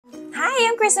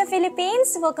I'm Chris from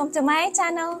Philippines. Welcome to my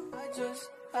channel.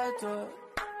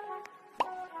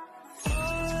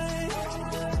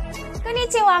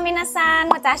 Konnichiwa minasan.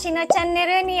 Watashi no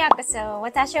channel ni yakuso.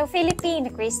 Watashi o Philippine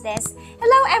Chris desu.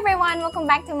 Hello everyone. Welcome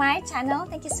back to my channel.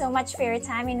 Thank you so much for your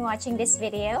time in watching this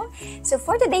video. So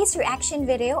for today's reaction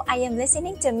video, I am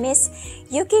listening to Miss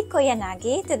Yuki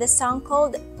Koyanagi to the song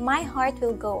called My Heart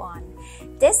Will Go On.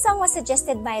 This song was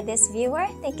suggested by this viewer.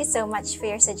 Thank you so much for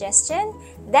your suggestion.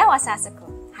 Dewa Sasuku.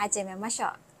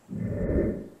 Hajimemashou.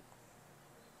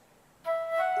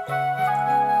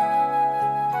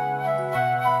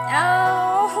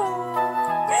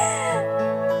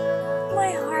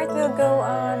 Go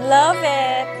on. Love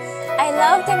it. I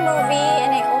love the movie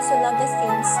and I also love the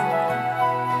theme song.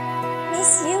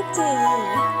 Miss Yuki.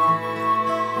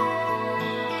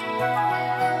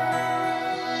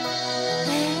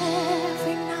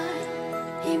 Every night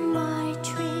in my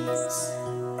dreams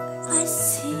I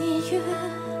see you,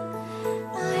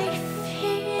 I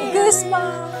feel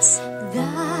goosebumps.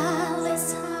 That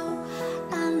is how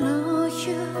I know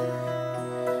you.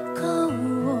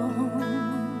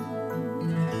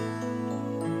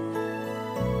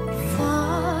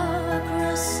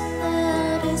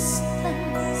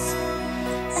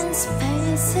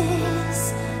 Spaces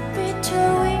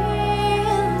between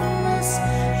us,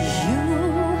 you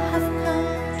have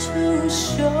come to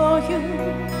show you.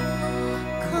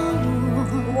 Come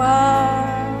on.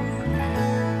 Wow,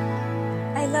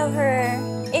 I love her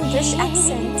English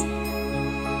accent.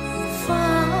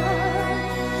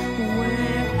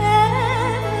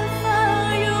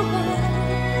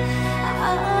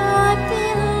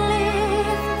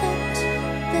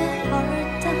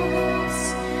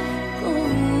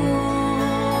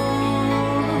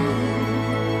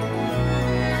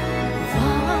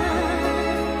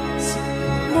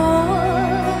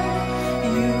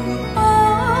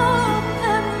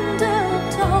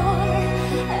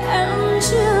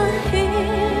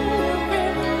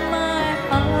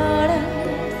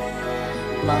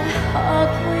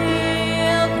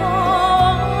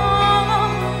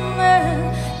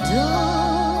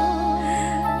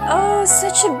 Oh,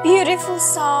 such a beautiful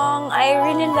song. I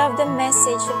really love the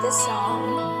message of the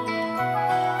song.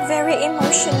 Very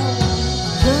emotional.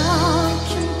 Love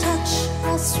can touch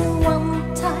us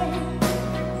one time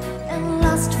and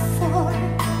last for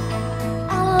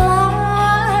a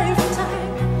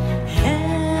lifetime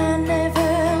and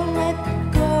never let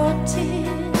go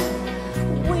till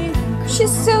we.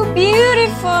 She's so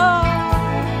beautiful.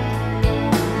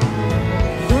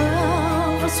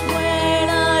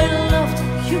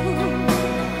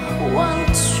 One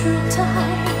true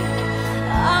time,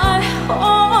 I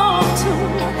hope to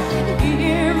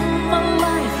give my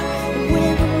life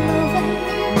when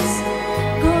nobody's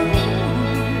gone.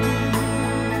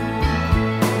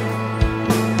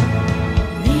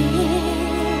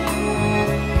 Near,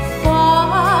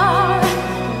 far,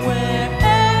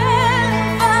 wherever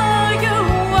you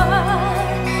are,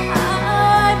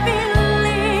 I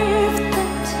believe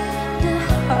that the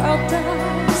heart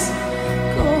does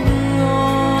go on.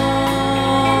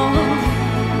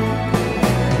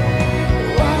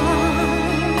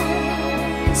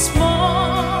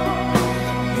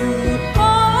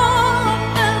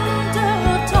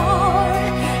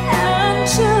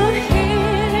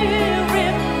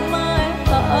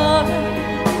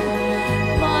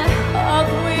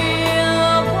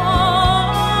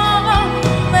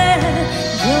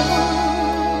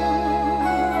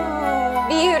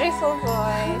 Beautiful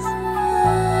voice.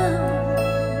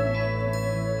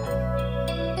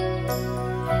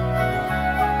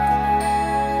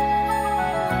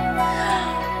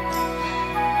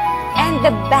 And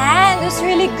the band was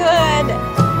really good.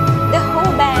 The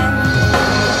whole band.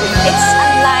 It's a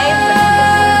live performance.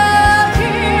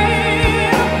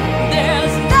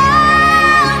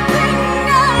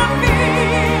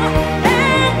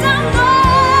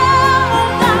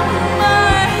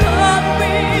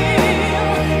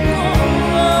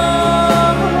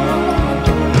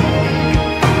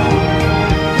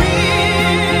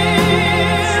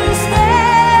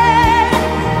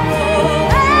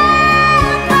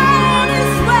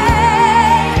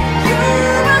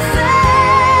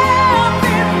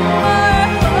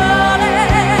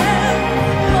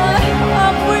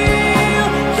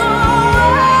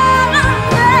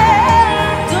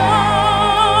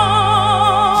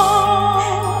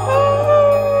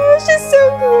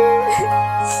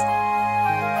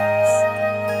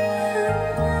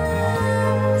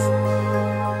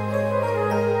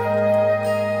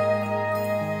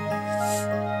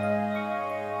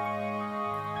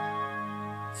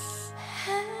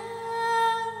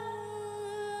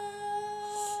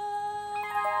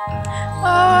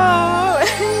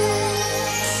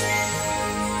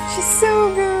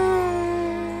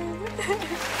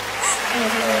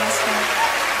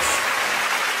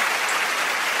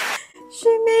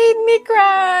 She made me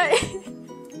cry.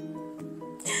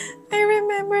 I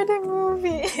remember the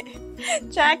movie.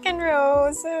 Jack and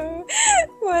Rose.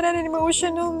 What an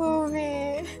emotional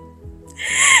movie.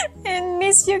 And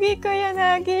Miss Yuki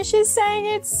Koyanagi, she sang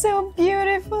it so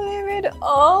beautifully with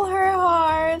all her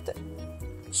heart.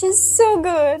 She's so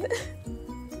good.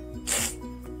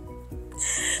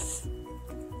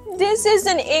 This is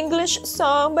an English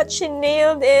song, but she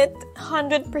nailed it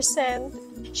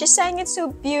 100%. She sang it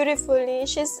so beautifully.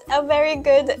 She's a very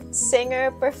good singer,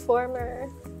 performer.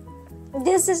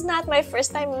 This is not my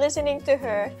first time listening to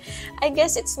her. I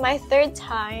guess it's my third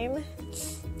time.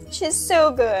 She's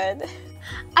so good.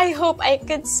 I hope I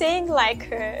could sing like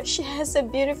her. She has a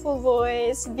beautiful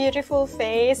voice, beautiful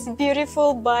face,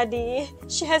 beautiful body.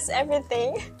 She has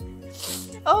everything.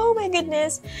 Oh my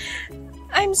goodness.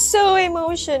 I'm so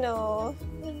emotional.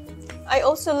 I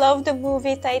also love the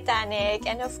movie Titanic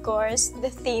and of course the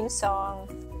theme song.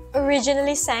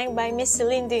 Originally sang by Miss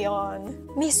Celine Dion.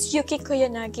 Miss Yuki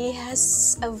Koyanagi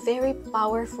has a very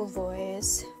powerful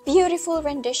voice. Beautiful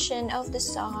rendition of the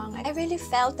song. I really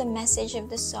felt the message of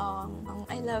the song.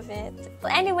 I love it.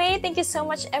 Well, anyway, thank you so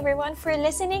much everyone for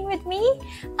listening with me.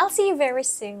 I'll see you very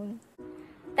soon.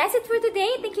 That's it for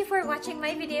today. Thank you for watching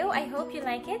my video. I hope you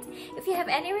like it. If you have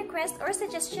any requests or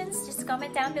suggestions, just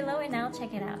comment down below and I'll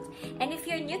check it out. And if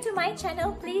you're new to my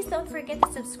channel, please don't forget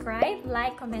to subscribe,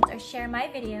 like, comment, or share my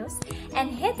videos.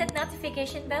 And hit that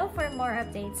notification bell for more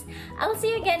updates. I'll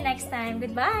see you again next time.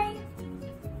 Goodbye!